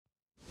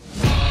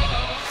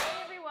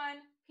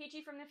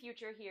Peachy from the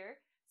future here.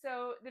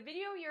 So the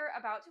video you're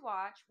about to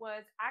watch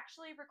was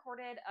actually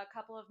recorded a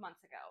couple of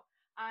months ago.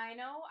 I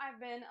know I've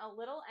been a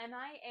little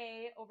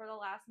MIA over the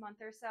last month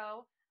or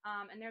so,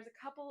 and there's a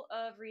couple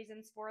of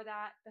reasons for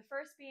that. The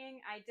first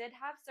being I did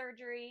have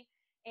surgery,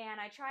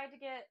 and I tried to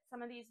get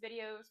some of these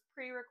videos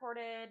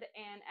pre-recorded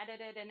and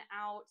edited and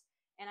out,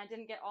 and I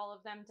didn't get all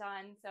of them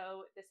done,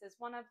 so this is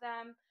one of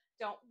them.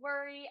 Don't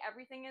worry,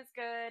 everything is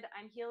good.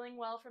 I'm healing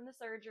well from the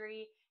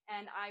surgery,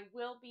 and I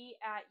will be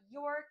at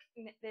York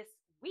this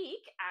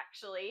week,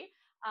 actually.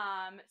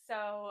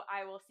 So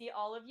I will see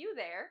all of you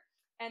there.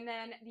 And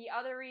then the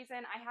other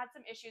reason, I had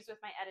some issues with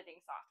my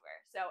editing software.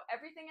 So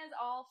everything is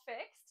all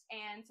fixed,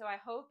 and so I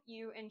hope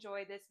you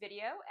enjoy this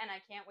video, and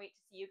I can't wait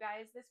to see you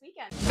guys this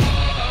weekend.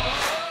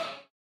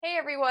 Hey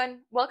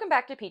everyone, welcome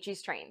back to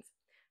Peachy's Trains.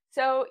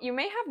 So you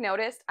may have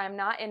noticed I'm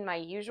not in my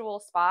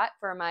usual spot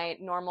for my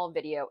normal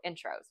video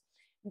intros.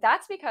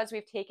 That's because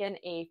we've taken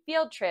a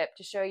field trip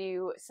to show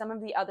you some of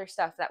the other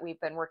stuff that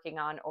we've been working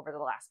on over the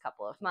last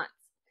couple of months.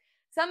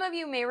 Some of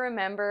you may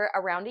remember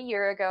around a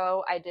year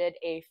ago, I did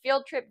a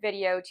field trip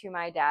video to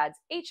my dad's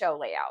HO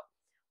layout.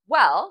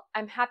 Well,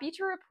 I'm happy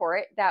to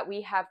report that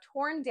we have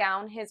torn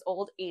down his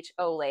old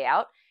HO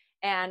layout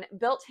and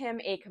built him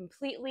a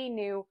completely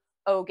new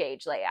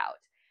O-gauge layout.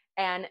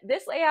 And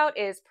this layout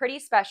is pretty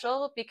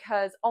special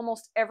because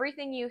almost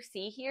everything you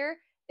see here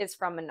is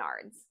from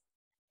Menards.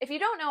 If you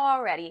don't know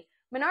already,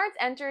 Menards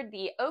entered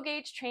the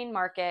O-gauge train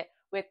market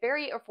with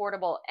very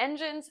affordable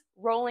engines,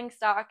 rolling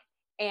stock,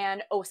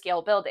 and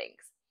O-scale buildings.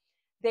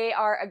 They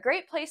are a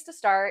great place to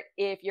start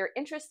if you're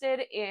interested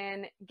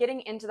in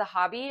getting into the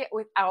hobby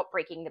without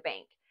breaking the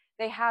bank.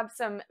 They have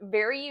some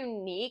very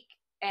unique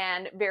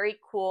and very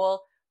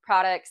cool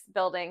products,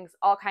 buildings,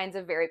 all kinds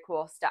of very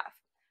cool stuff.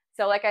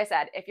 So like I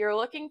said, if you're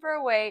looking for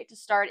a way to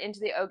start into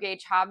the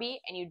O-gauge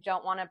hobby and you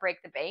don't want to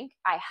break the bank,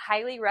 I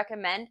highly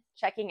recommend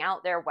checking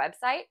out their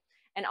website,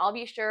 and I'll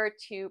be sure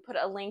to put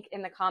a link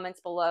in the comments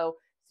below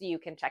so you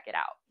can check it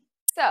out.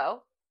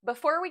 So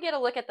before we get a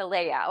look at the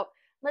layout,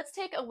 let's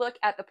take a look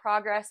at the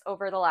progress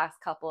over the last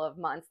couple of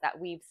months that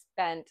we've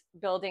spent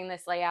building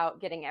this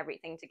layout, getting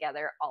everything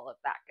together, all of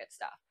that good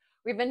stuff.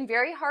 We've been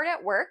very hard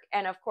at work,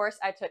 and of course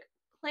I took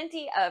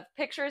plenty of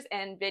pictures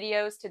and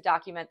videos to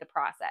document the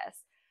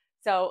process.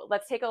 So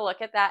let's take a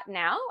look at that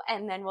now,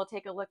 and then we'll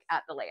take a look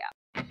at the layout.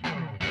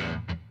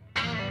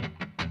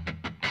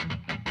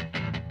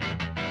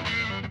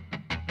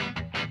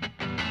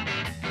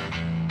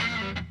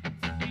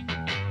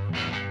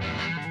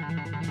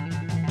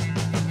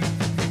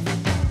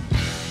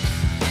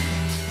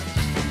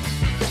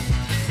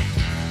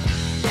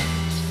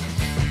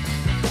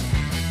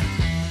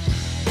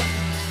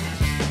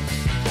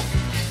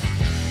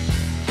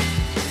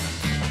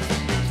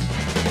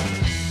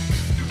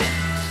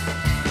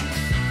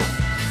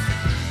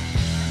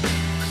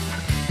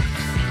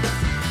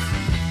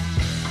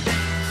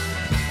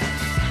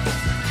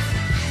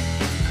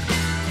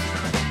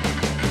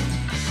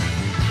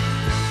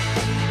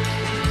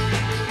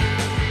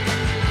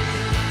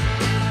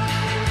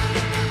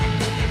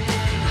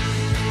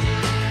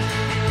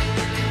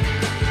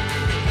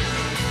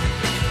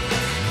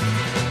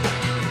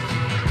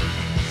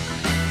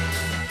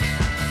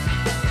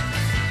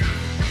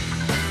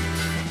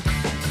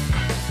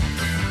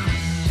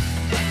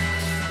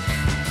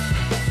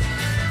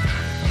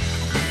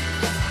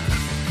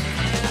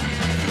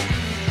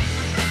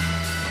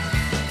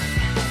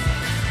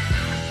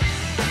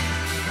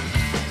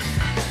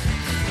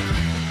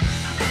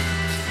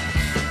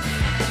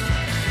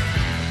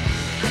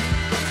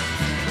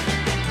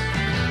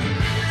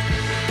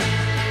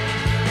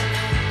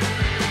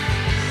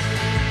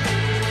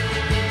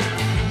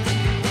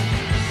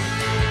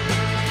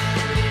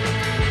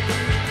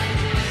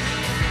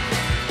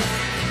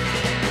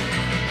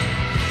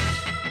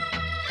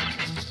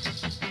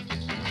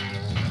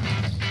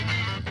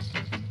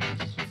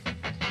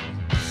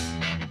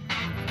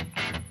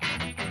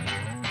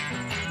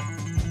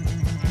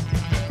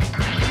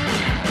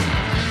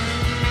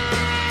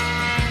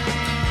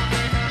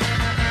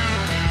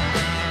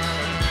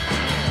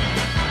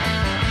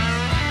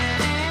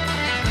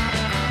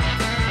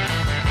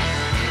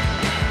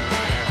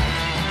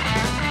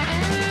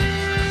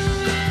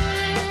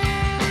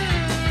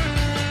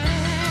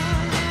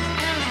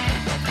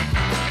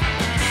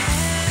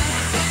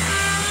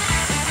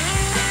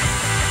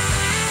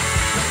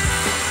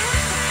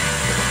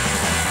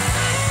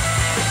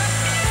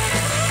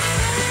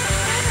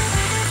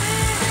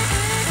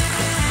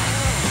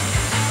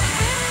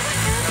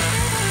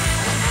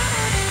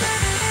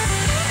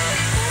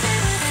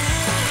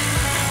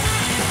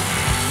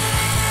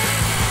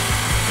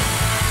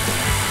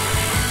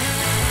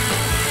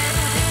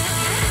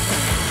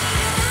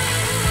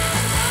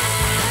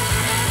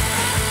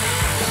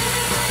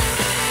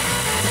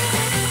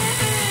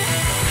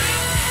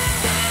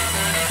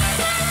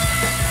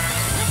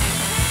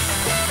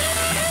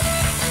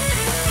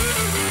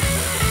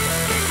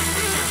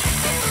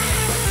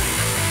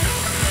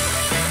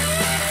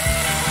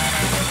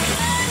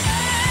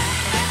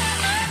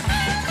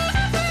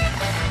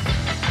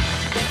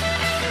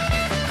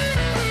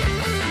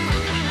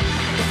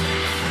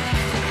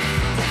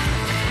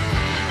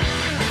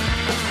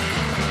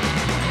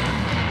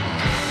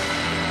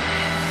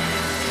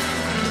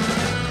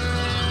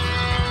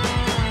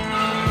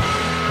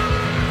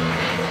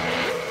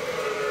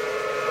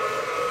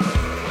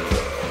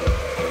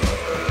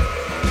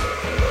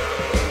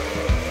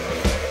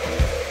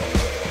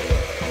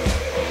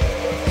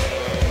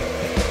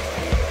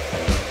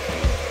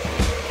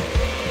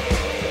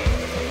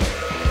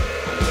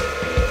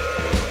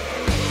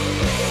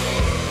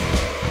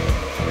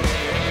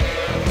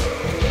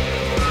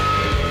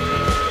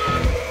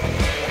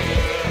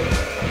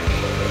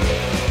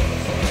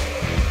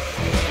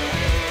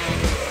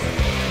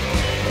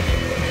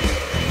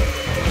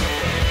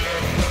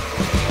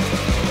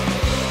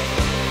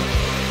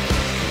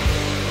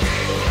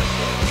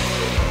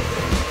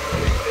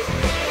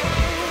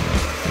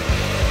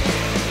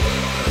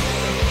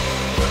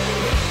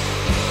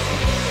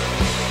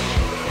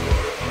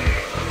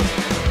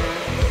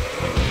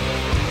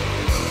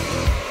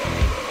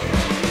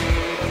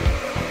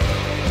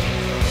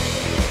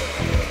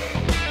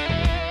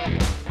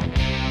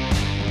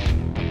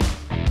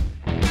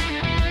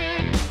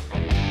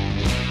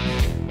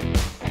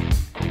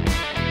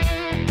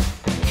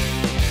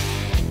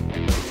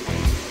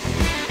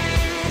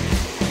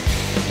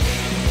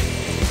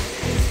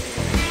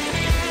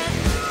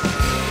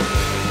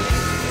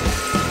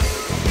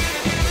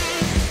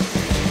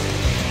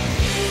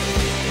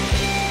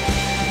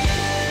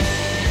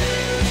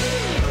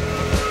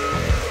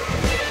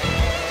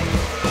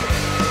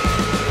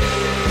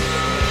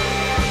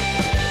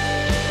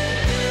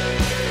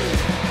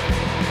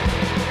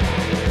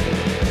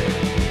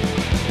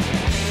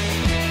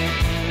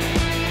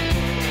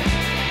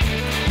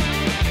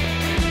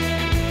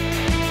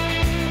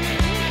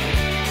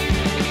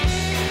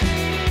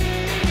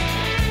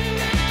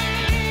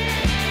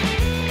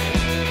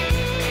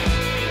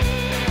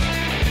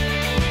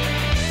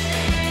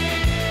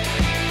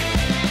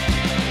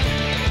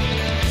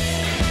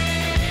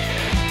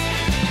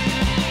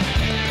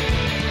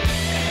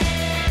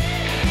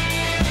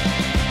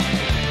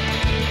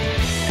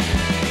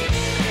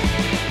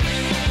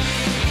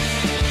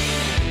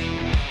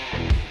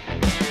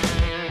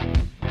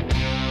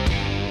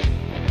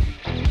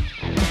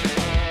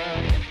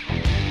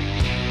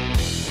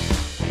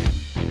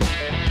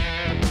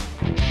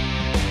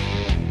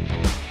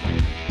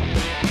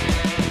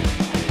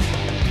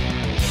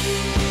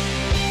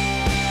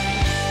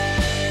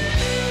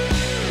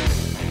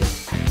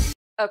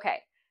 Okay,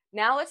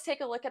 now let's take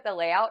a look at the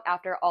layout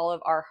after all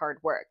of our hard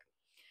work.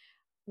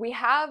 We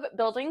have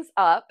buildings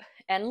up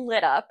and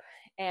lit up,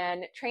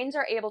 and trains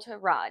are able to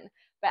run.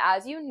 But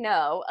as you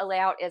know, a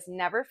layout is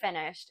never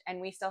finished,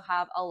 and we still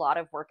have a lot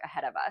of work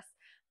ahead of us.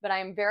 But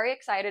I'm very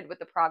excited with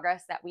the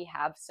progress that we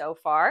have so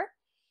far,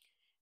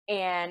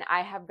 and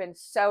I have been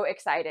so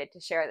excited to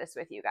share this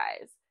with you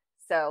guys.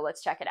 So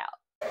let's check it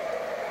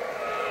out.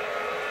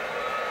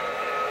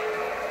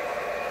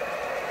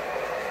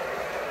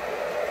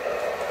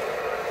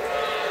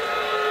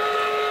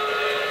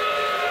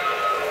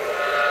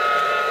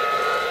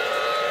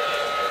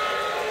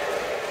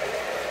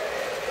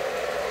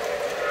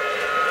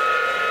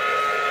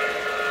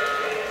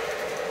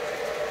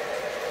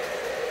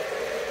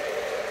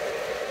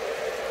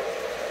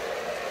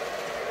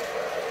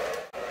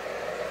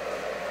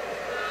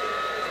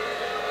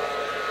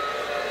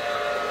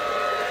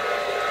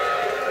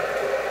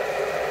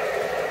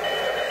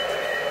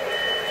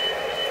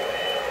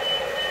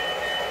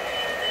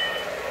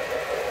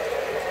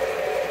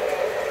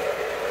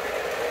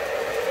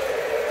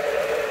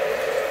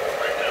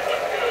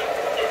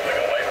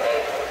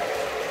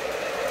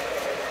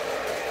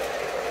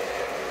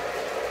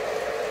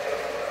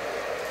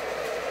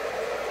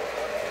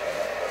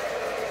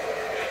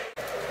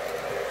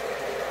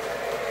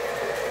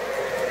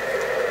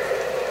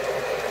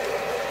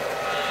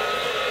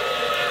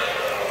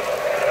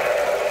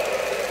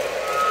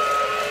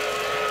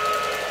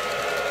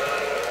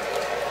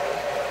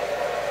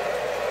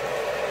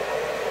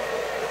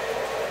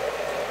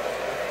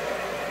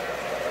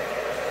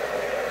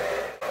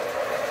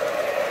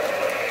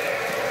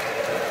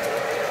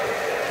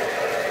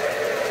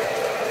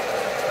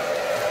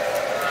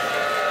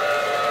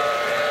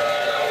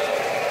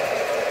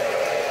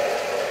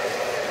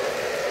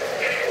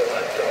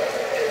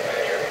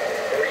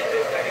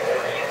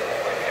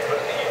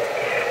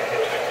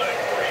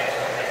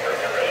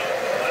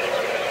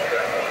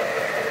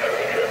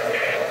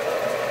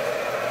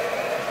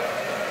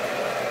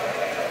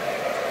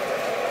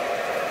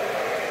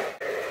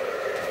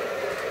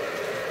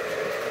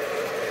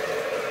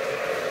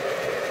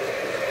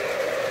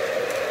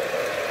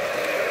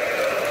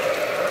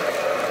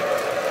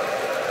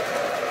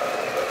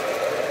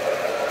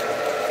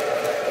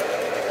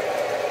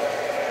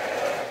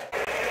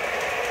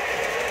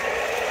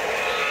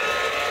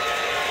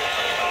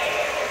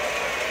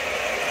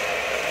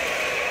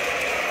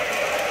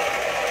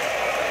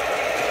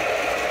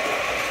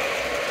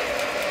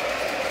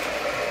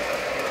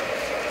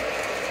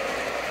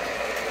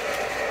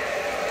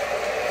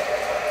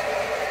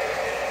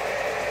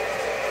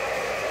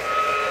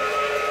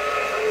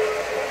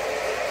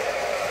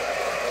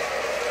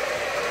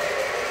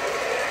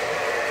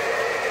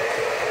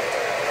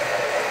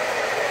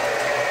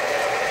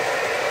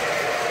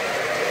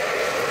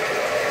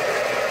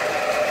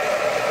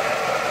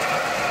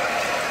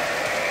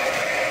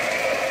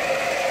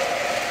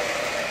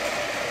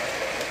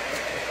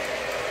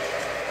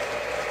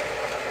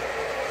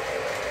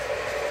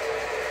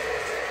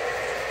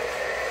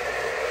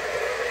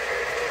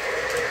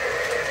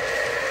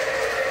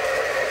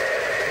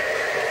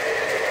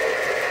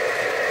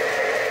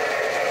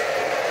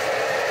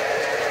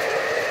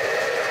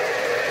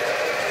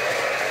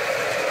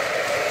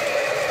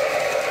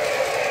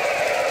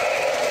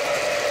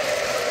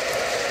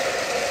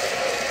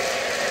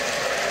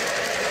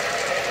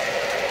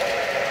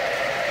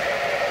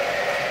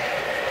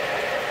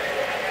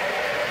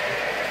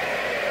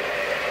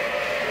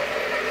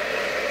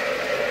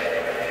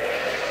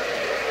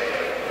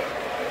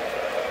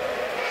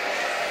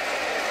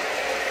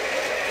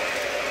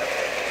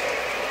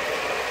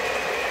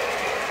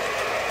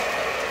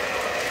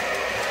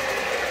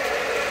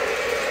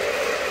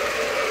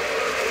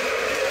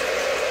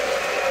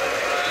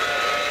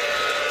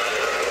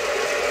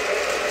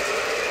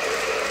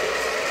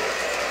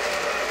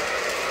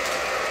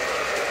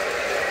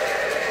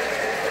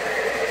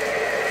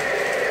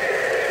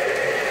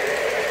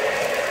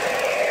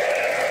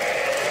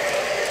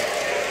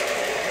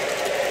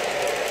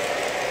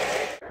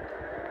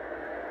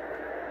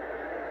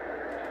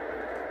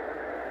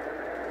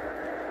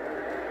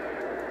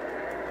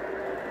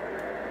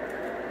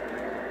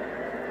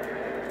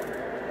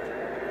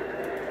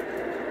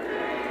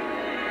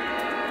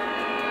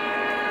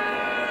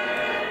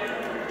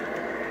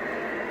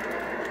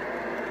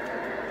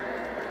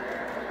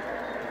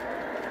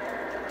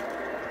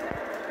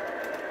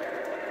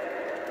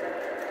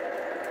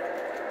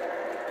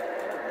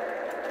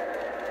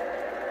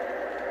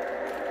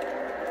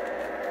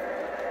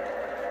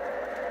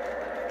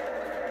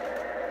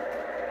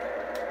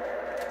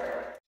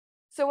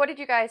 So what did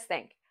you guys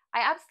think? I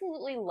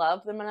absolutely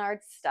love the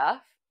Menards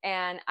stuff,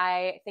 and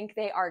I think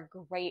they are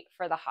great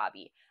for the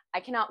hobby. I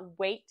cannot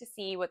wait to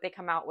see what they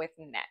come out with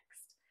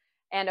next.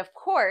 And of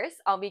course,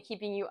 I'll be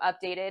keeping you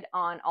updated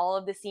on all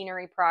of the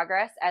scenery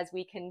progress as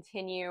we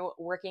continue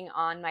working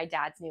on my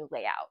dad's new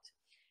layout.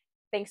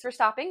 Thanks for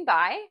stopping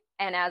by,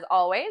 and as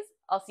always,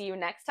 I'll see you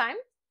next time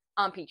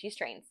on Peachy's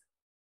Trains.